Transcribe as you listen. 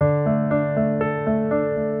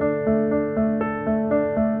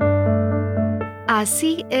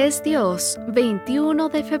Así es Dios, 21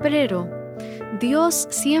 de febrero. Dios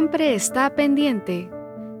siempre está pendiente.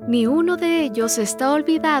 Ni uno de ellos está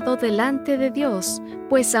olvidado delante de Dios,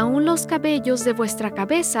 pues aún los cabellos de vuestra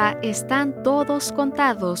cabeza están todos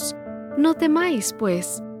contados. No temáis,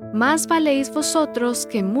 pues, más valéis vosotros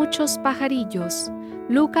que muchos pajarillos.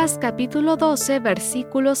 Lucas capítulo 12,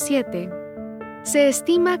 versículo 7. Se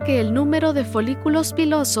estima que el número de folículos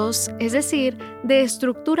pilosos, es decir, de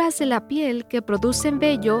estructuras de la piel que producen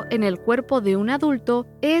vello en el cuerpo de un adulto,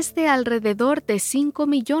 es de alrededor de 5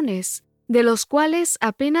 millones, de los cuales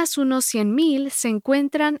apenas unos 100,000 se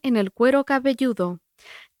encuentran en el cuero cabelludo.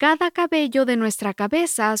 Cada cabello de nuestra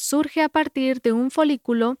cabeza surge a partir de un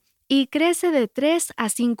folículo y crece de 3 a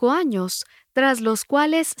 5 años, tras los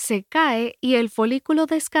cuales se cae y el folículo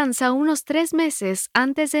descansa unos 3 meses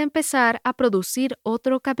antes de empezar a producir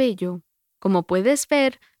otro cabello. Como puedes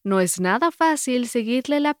ver, no es nada fácil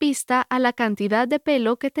seguirle la pista a la cantidad de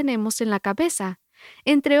pelo que tenemos en la cabeza,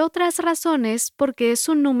 entre otras razones porque es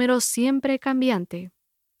un número siempre cambiante.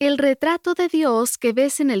 El retrato de Dios que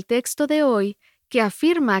ves en el texto de hoy, que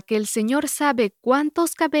afirma que el Señor sabe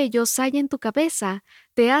cuántos cabellos hay en tu cabeza,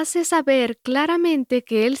 te hace saber claramente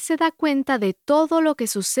que Él se da cuenta de todo lo que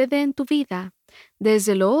sucede en tu vida,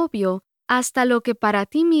 desde lo obvio hasta lo que para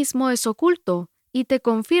ti mismo es oculto, y te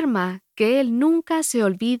confirma que Él nunca se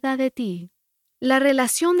olvida de ti. La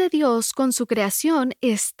relación de Dios con su creación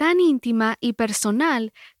es tan íntima y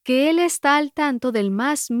personal que Él está al tanto del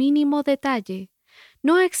más mínimo detalle.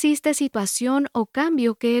 No existe situación o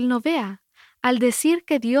cambio que Él no vea. Al decir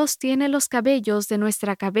que Dios tiene los cabellos de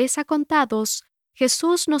nuestra cabeza contados,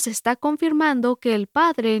 Jesús nos está confirmando que el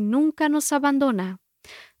Padre nunca nos abandona.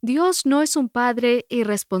 Dios no es un Padre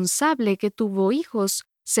irresponsable que tuvo hijos,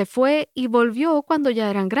 se fue y volvió cuando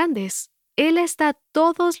ya eran grandes. Él está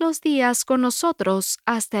todos los días con nosotros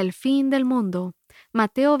hasta el fin del mundo.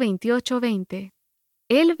 Mateo 28:20.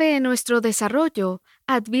 Él ve nuestro desarrollo,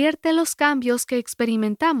 advierte los cambios que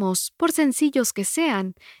experimentamos, por sencillos que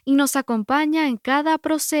sean, y nos acompaña en cada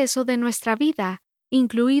proceso de nuestra vida,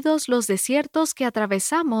 incluidos los desiertos que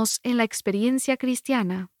atravesamos en la experiencia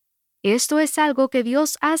cristiana. Esto es algo que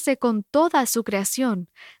Dios hace con toda su creación,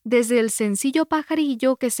 desde el sencillo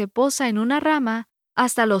pajarillo que se posa en una rama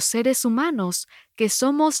hasta los seres humanos, que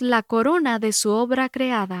somos la corona de su obra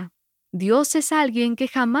creada. Dios es alguien que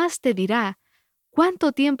jamás te dirá: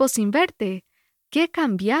 ¿cuánto tiempo sin verte? ¿Qué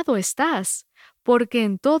cambiado estás? Porque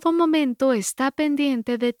en todo momento está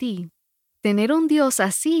pendiente de ti. Tener un Dios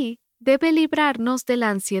así debe librarnos de la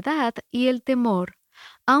ansiedad y el temor.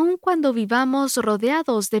 Aun cuando vivamos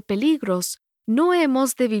rodeados de peligros, no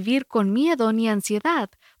hemos de vivir con miedo ni ansiedad,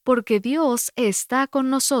 porque Dios está con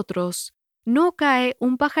nosotros. No cae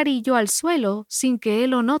un pajarillo al suelo sin que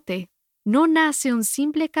Él lo note. No nace un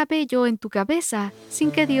simple cabello en tu cabeza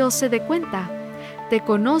sin que Dios se dé cuenta. Te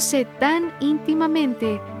conoce tan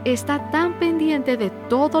íntimamente, está tan pendiente de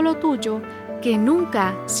todo lo tuyo, que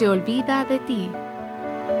nunca se olvida de ti.